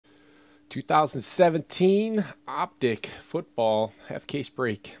2017 Optic football half case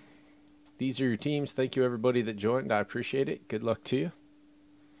break. These are your teams. Thank you everybody that joined. I appreciate it. Good luck to you.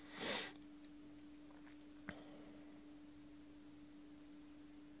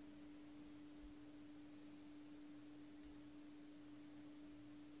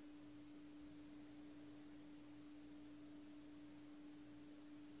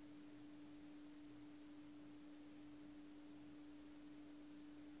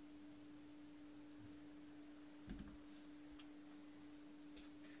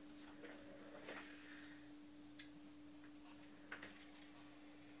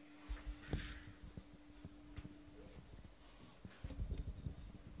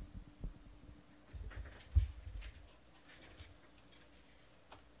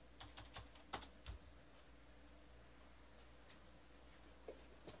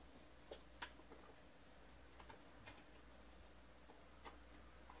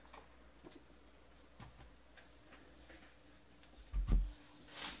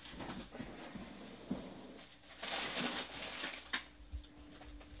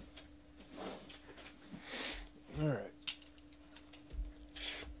 All right.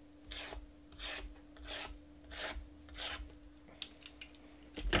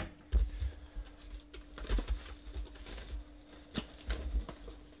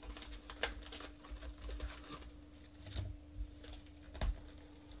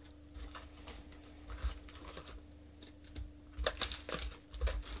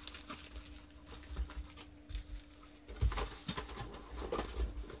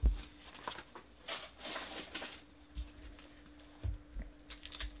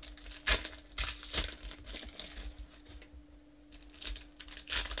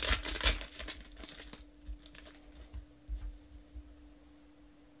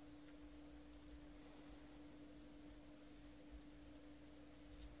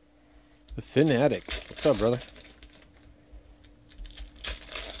 The Fanatic. What's up, brother?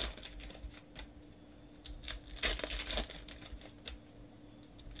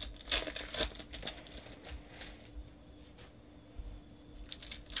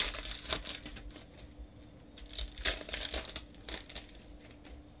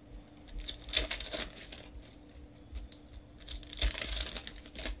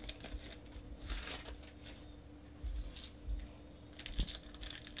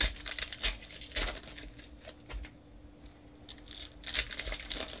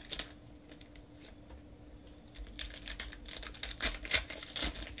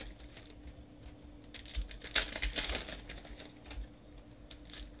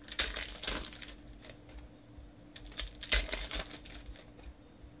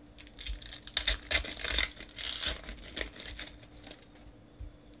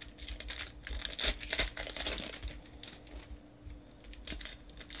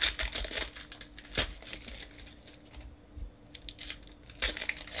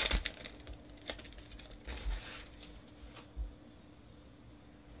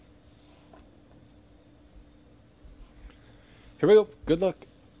 Here we go. Good luck.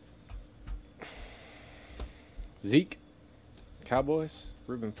 Zeke, Cowboys.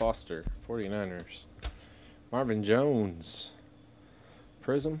 Reuben Foster, 49ers. Marvin Jones,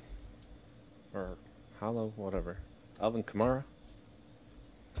 Prism, or Hollow, whatever. Alvin Kamara.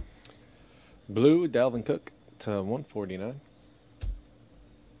 Blue, Dalvin Cook to 149.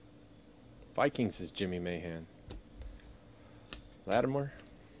 Vikings is Jimmy Mahan. Lattimore.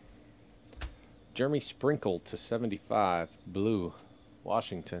 Jeremy Sprinkle to 75. Blue,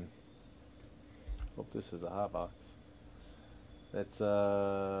 Washington. Hope this is a hot box. That's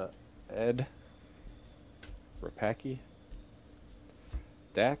Ed Rapaki.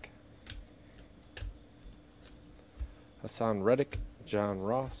 Dak. Hassan Reddick. John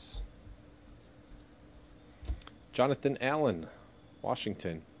Ross. Jonathan Allen,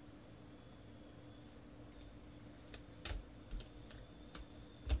 Washington.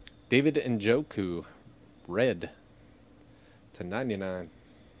 David Njoku, red to 99.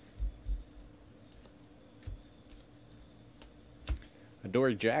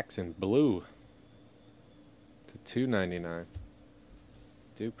 Adoree Jackson, blue to 299.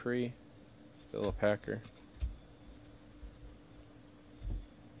 Dupree, still a Packer.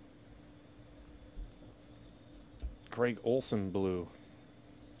 Greg Olsen, blue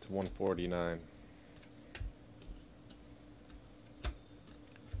to 149.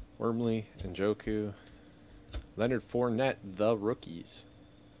 Wormley, Njoku, Leonard Fournette, the rookies.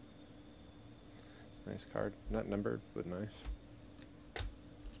 Nice card. Not numbered, but nice.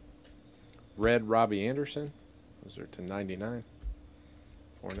 Red, Robbie Anderson. Those are to 99.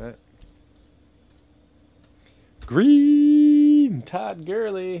 Fournette. Green, Todd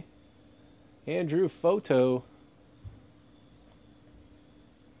Gurley. Andrew Photo.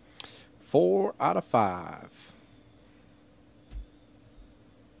 4 out of 5.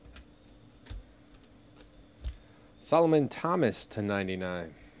 Solomon Thomas to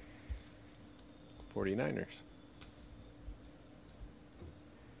 99. 49ers.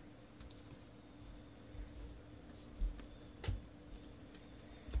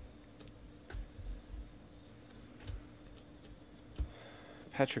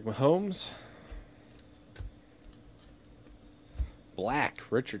 Patrick Mahomes. Black,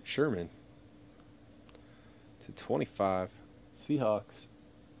 Richard Sherman. To 25. Seahawks.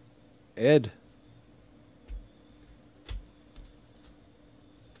 Ed.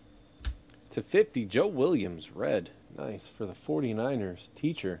 To 50, Joe Williams, red. Nice for the 49ers.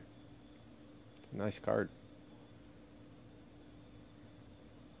 Teacher. It's a nice card.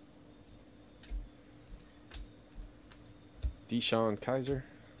 Deshaun Kaiser.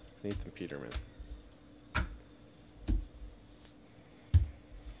 Nathan Peterman.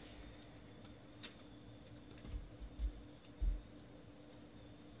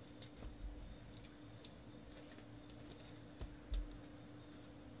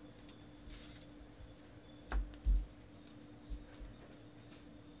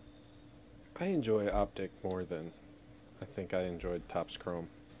 I enjoy Optic more than I think I enjoyed Topps Chrome.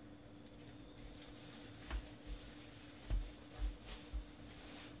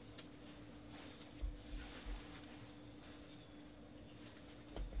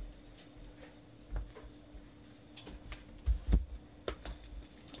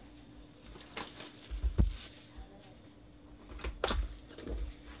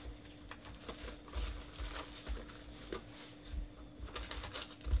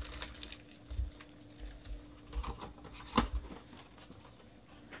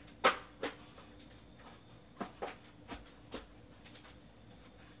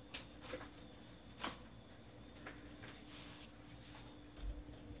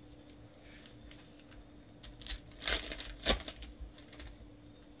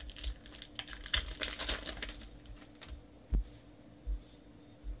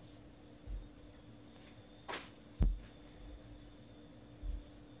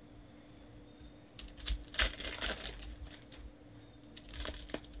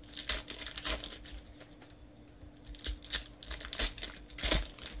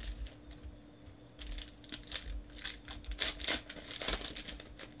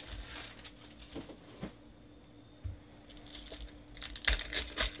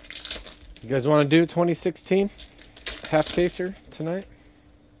 You guys want to do 2016 half caser tonight?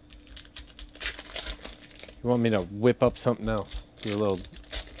 You want me to whip up something else? Do a little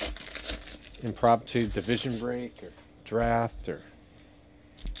impromptu division break or draft or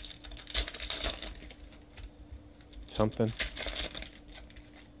something?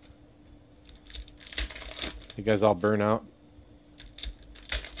 You guys all burn out?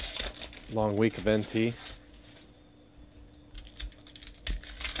 Long week of NT.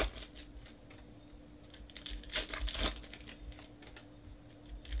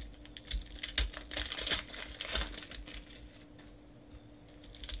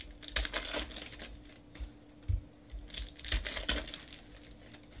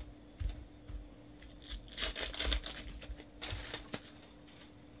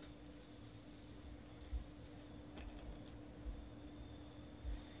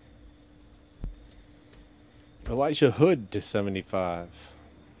 Elijah Hood to 75.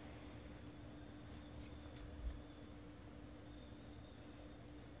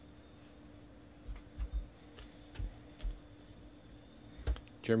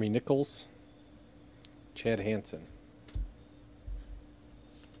 Jeremy Nichols. Chad Hansen.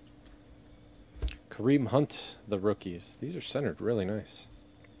 Kareem Hunt, the rookies. These are centered really nice.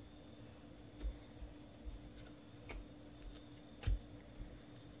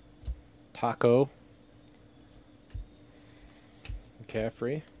 Taco.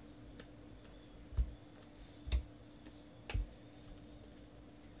 McCaffrey.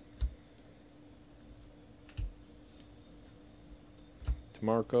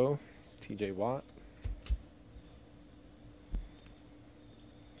 DeMarco. TJ Watt.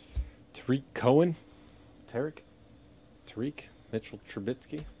 Tariq Cohen. Tariq. Mitchell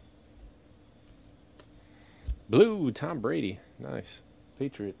Trubisky. Blue. Tom Brady. Nice.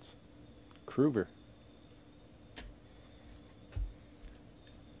 Patriots. Kruger.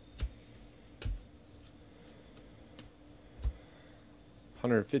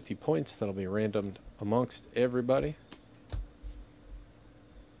 $150 points. That'll be randomed amongst everybody.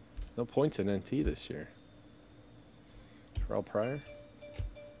 No points in NT this year. Terrell Pryor.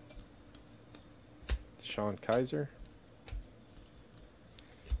 Deshaun Kaiser.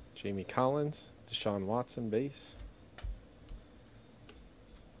 Jamie Collins, Deshaun Watson base.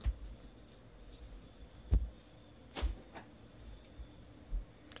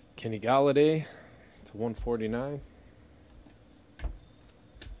 Kenny Galladay to 149.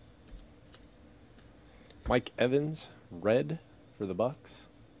 Mike Evans, red for the Bucks.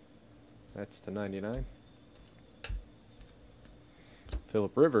 That's to 99.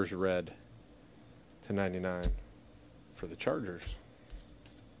 Phillip Rivers, red to 99 for the Chargers.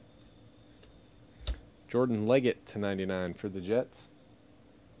 Jordan Leggett to 99 for the Jets.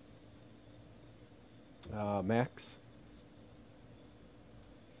 Max.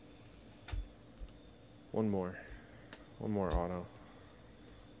 One more auto.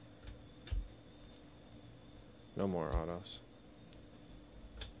 No more autos.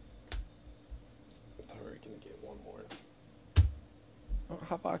 I thought we were going to get one more. Oh,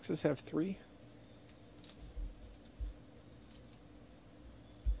 hot boxes have 3?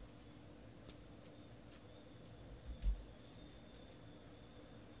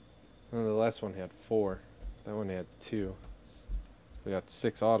 Oh, the last one had 4. That one had 2. We got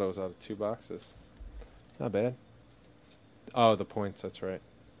 6 autos out of 2 boxes. Not bad. Oh, the points, that's right.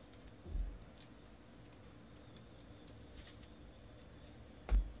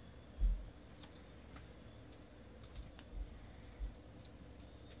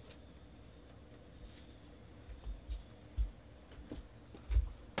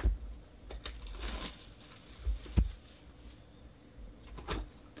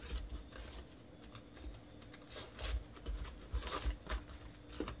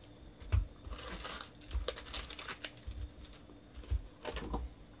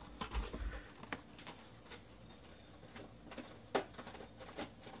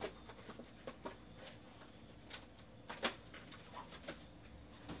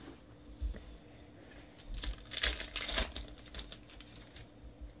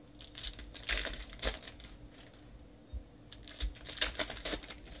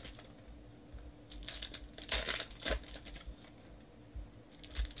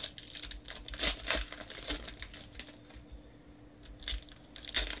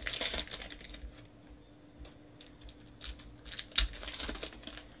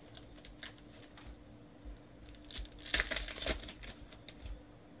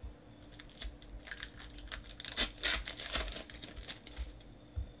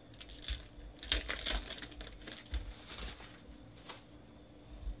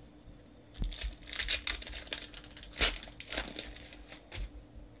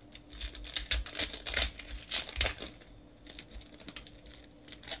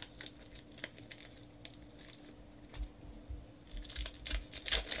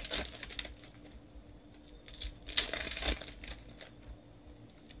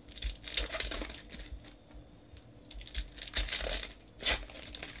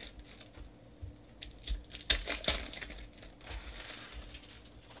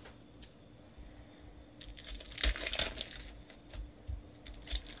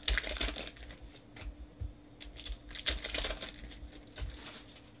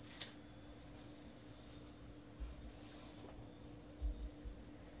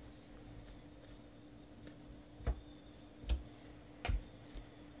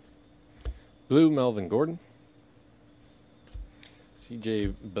 Blue, Melvin Gordon.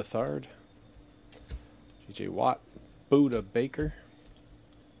 CJ Beathard. JJ Watt. Buda Baker.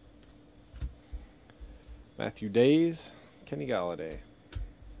 Matthew Days. Kenny Galladay.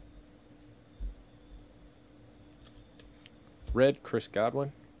 Red, Chris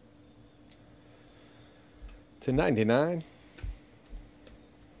Godwin. To 99.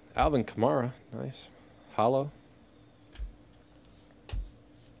 Alvin Kamara. Nice. Hollow.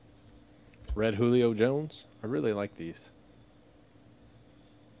 Red, Julio Jones. I really like these.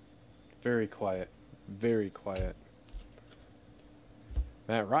 Very quiet. Very quiet.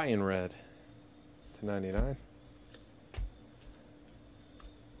 Matt Ryan, red. To 99.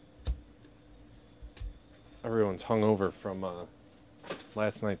 Everyone's hungover from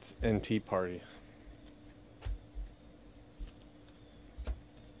last night's NT party.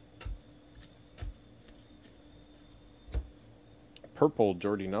 Purple,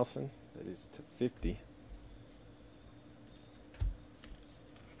 Jordy Nelson. That is to 50.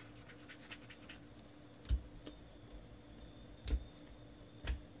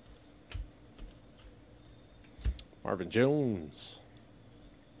 Marvin Jones.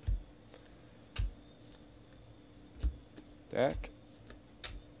 Dak.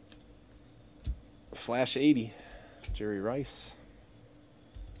 Flash 80. Jerry Rice.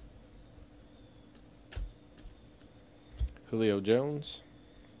 Julio Jones.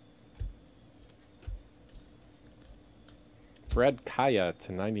 Brad Kaya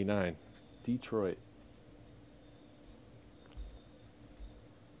to 99. Detroit.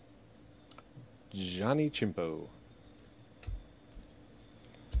 Johnny Chimpo.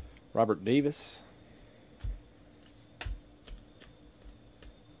 Robert Davis.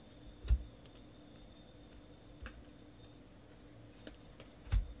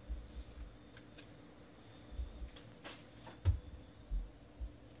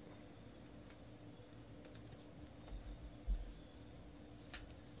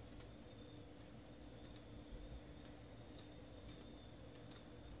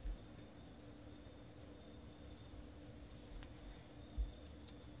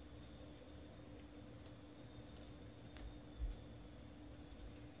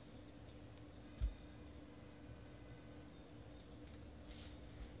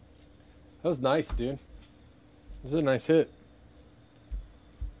 That was nice, dude. This is a nice hit.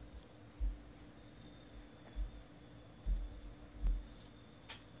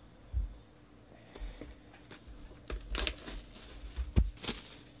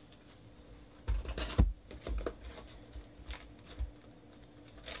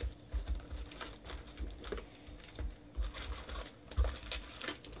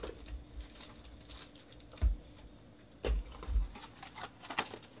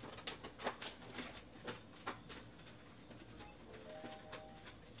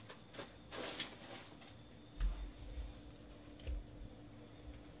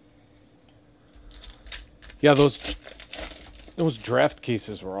 Yeah, those draft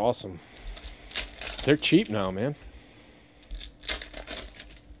cases were awesome. They're cheap now, man.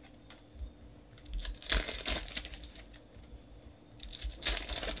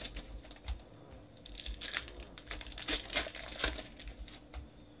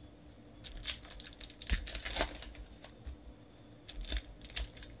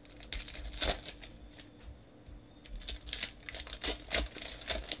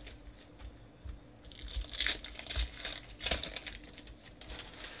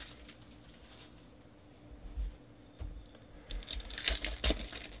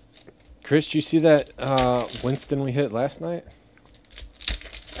 Chris, did you see that Winston we hit last night?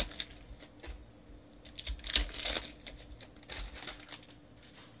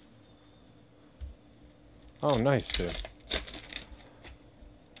 Oh, nice, dude.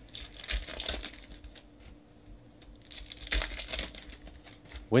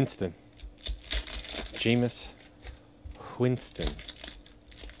 Winston. Jameis Winston.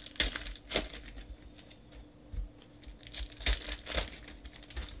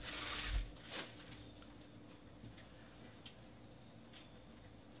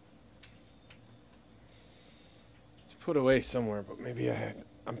 Put away somewhere, but maybe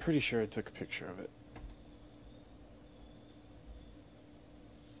I'm pretty sure I took a picture of it.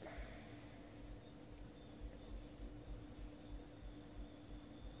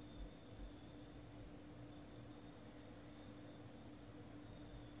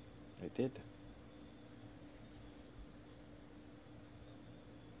 I did.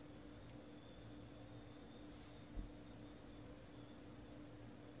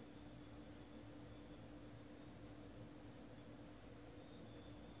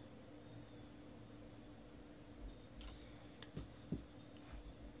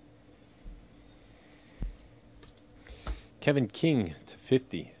 Kevin King to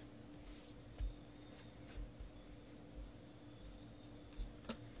 50.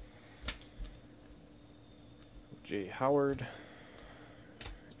 Jay Howard.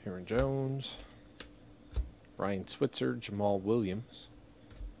 Aaron Jones. Ryan Switzer. Jamal Williams.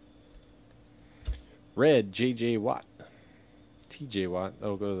 Red, J.J. Watt. T.J. Watt.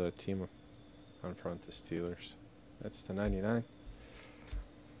 That'll go to the team on front, the Steelers. That's to 99.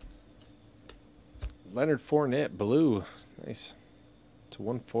 Leonard Fournette, blue. Nice. To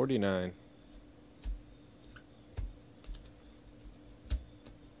 149.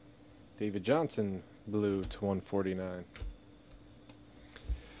 David Johnson, blue to 149.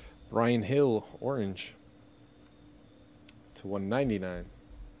 Brian Hill, orange to 199.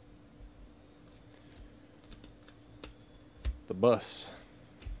 The bus.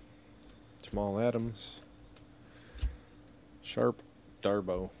 Jamal Adams. Sharp,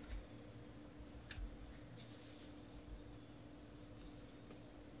 Darbo.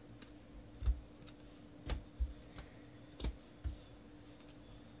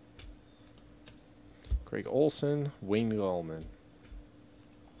 Greg Olson, Wayne Gallman.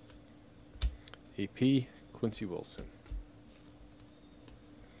 AP, Quincy Wilson.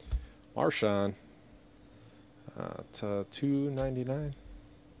 Marshawn, to 299.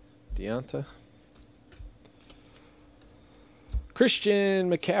 Deonta. Christian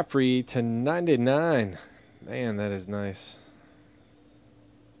McCaffrey to 99. Man, that is nice.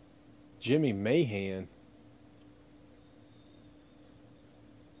 Jimmy Mahan.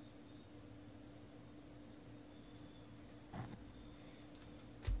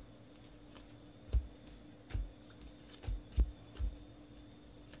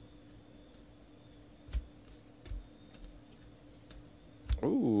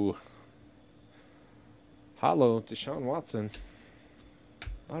 Ooh. Hollow, Deshaun Watson.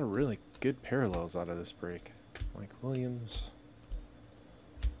 A lot of really good parallels out of this break. Mike Williams.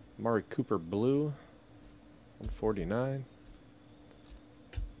 Amari Cooper Blue. 149.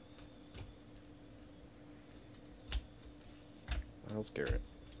 Myles Garrett.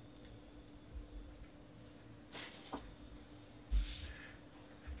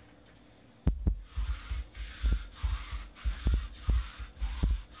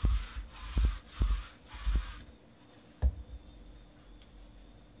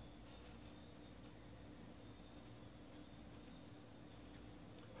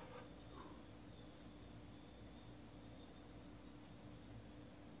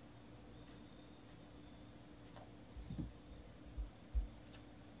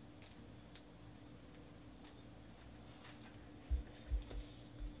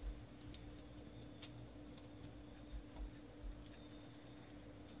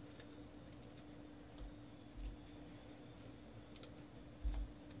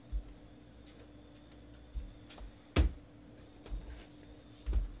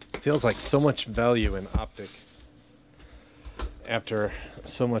 Feels like so much value in Optic after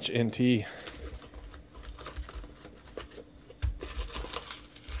so much NT.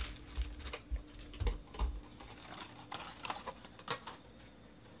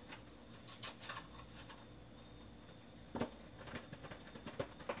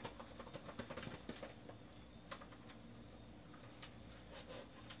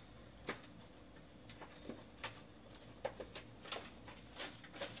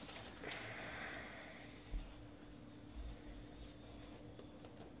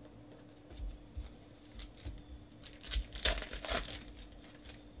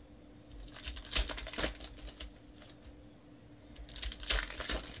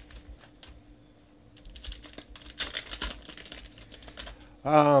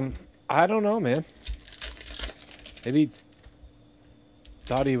 I don't know, man. Maybe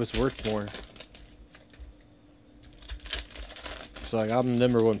thought he was worth more. It's like, I'm the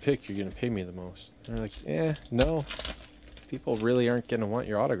 #1 pick. You're gonna pay me the most. And they're like, no. People really aren't gonna want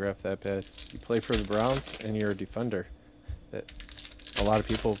your autograph that bad. You play for the Browns, and you're a defender that a lot of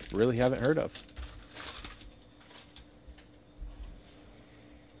people really haven't heard of.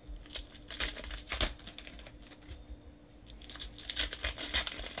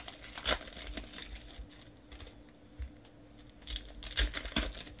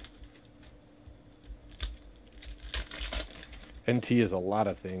 NT is a lot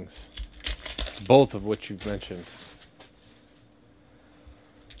of things, both of which you've mentioned.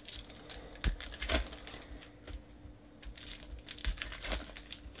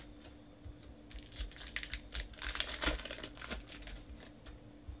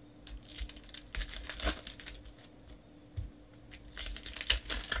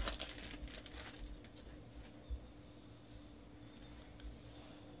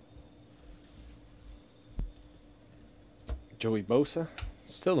 Joey Bosa,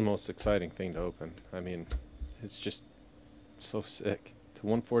 still the most exciting thing to open. I mean, it's just so sick. To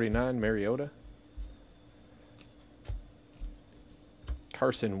 149, Mariota.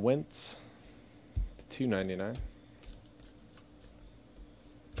 Carson Wentz to 299.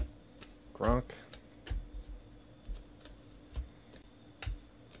 Gronk.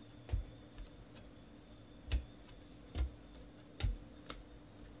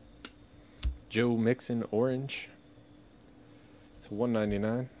 Joe Mixon orange to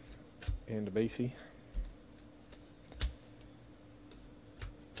 199 and a basey.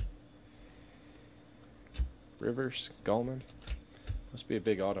 Rivers, Gallman. Must be a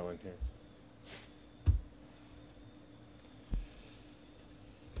big auto in here.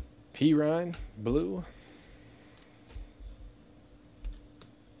 P. Ryan, blue.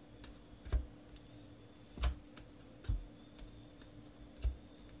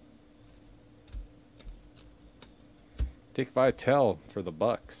 Dick Vitale for the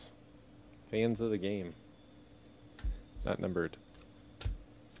Bucks. Fans of the game. Not numbered.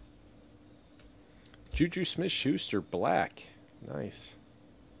 Juju Smith-Schuster, black. Nice.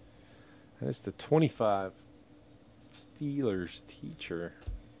 That is the 25 Steelers teacher.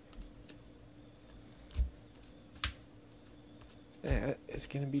 That is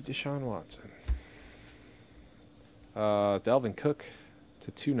going to be Deshaun Watson. Dalvin Cook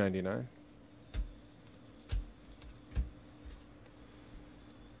to 299.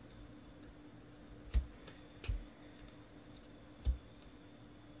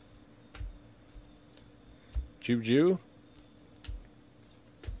 Juju.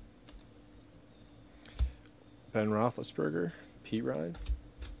 Ben Roethlisberger. P. Ryan.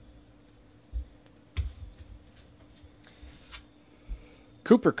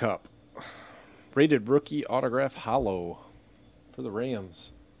 Cooper Cup. Rated rookie autograph hollow for the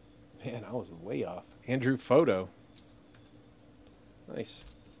Rams. Man, I was way off. Andrew Photo. Nice.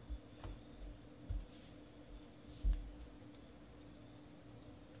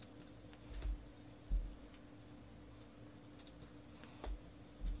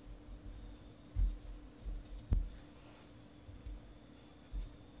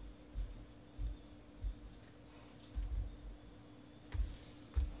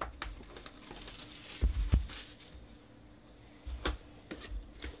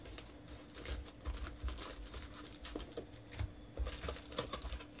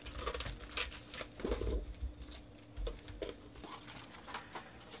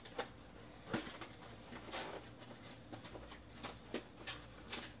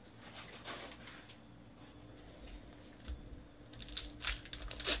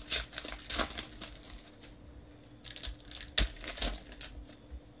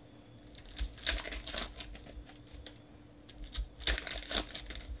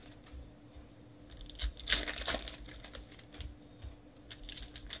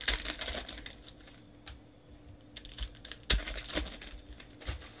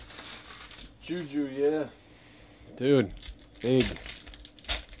 Juju, yeah. Dude, big.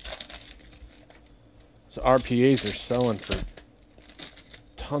 So RPAs are selling for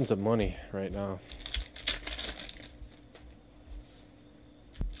tons of money right now.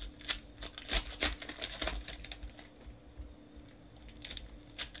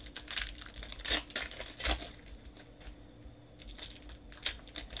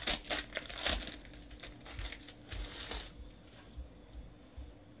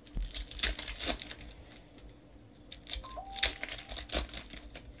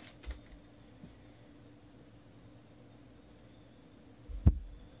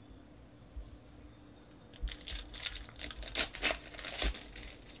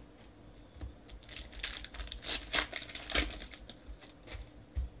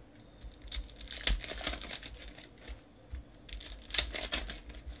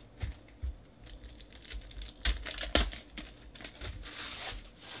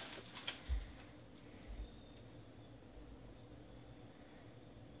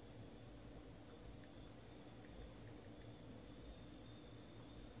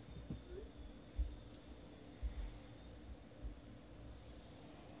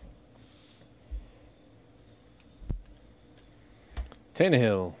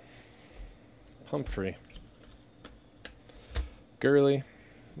 Tannehill. Humphrey. Gurley.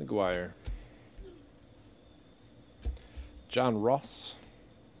 McGuire. John Ross.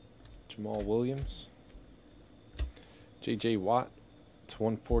 Jamal Williams. J.J. Watt. It's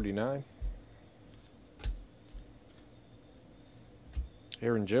 149.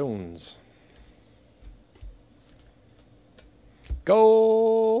 Aaron Jones.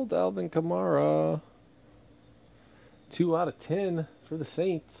 Gold. Alvin Kamara. 2 out of 10 for the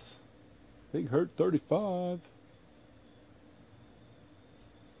Saints. Big Hurt 35.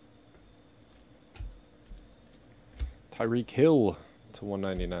 Tyreek Hill to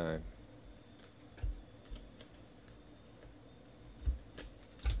 199.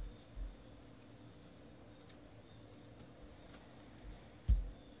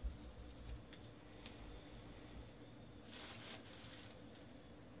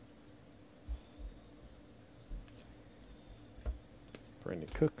 Brandon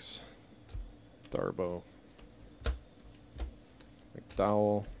Cooks, Darbo,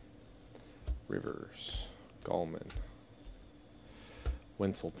 McDowell, Rivers, Gallman,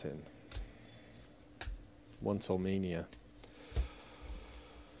 Winselton, Winselmania,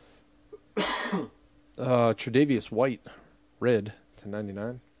 Tre'Davious White, red to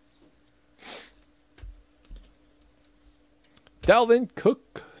 99. Dalvin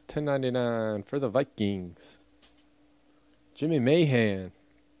Cook to 99 for the Vikings. Jimmy Mahan.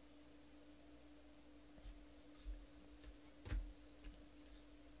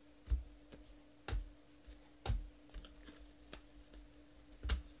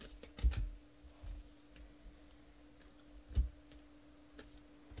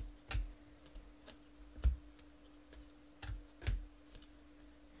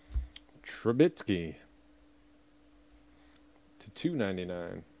 Trubisky to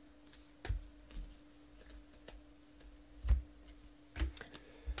 299.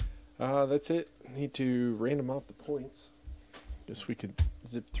 That's it. Need to random off the points. Guess we could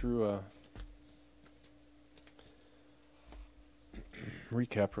zip through a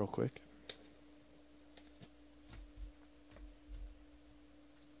recap real quick.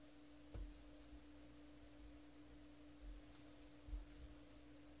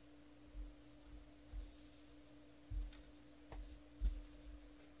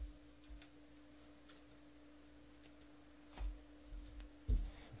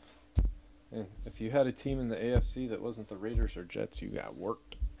 If you had a team in the AFC that wasn't the Raiders or Jets, you got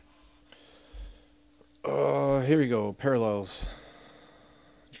worked. Here we go. Parallels.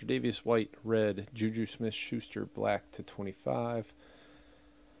 Tre'Davious White, red. Juju Smith-Schuster, black /25.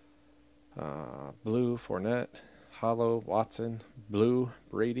 Blue, Fournette. Hollow, Watson. Blue,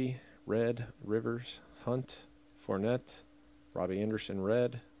 Brady. Red, Rivers. Hunt, Fournette. Robbie Anderson,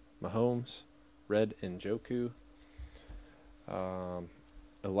 red. Mahomes, red. Njoku.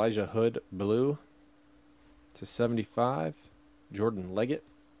 Elijah Hood, blue /75. Jordan Leggett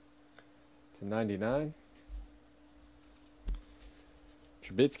 /99.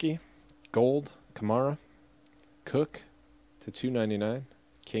 Trubisky, gold. Kamara. Cook /299.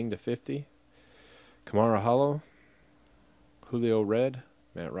 King /50. Kamara hollow. Julio red.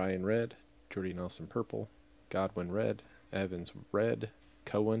 Matt Ryan red. Jordy Nelson purple. Godwin red. Evans red.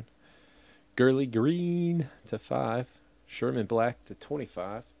 Cohen. Gurley green /5. Sherman black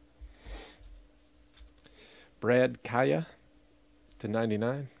 /25. Brad Kaya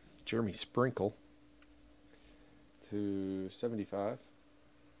 /99. Jeremy Sprinkle /75.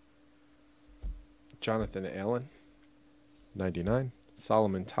 Jonathan Allen /99.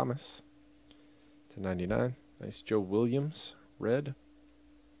 Solomon Thomas /99. Nice. Joe Williams red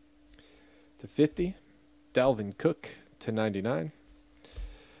 /50. Dalvin Cook /99.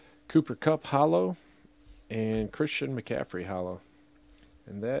 Cooper Kupp hollow. And Christian McCaffrey hollow.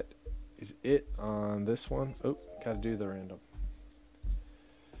 And that is it on this one. Oh, got to do the random.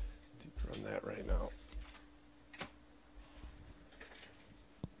 Run that right now.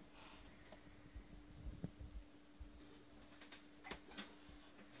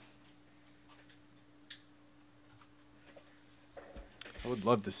 I would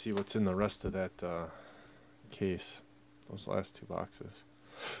love to see what's in the rest of that case. Those last 2 boxes.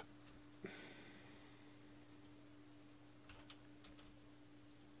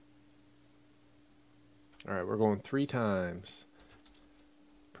 All right, we're going 3 times.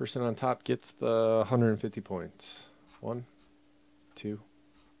 Person on top gets the 150 points. 1, 2,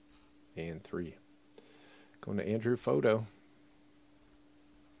 and 3. Going to Andrew Photo.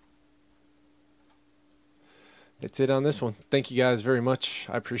 That's it on this one. Thank you guys very much.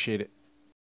 I appreciate it.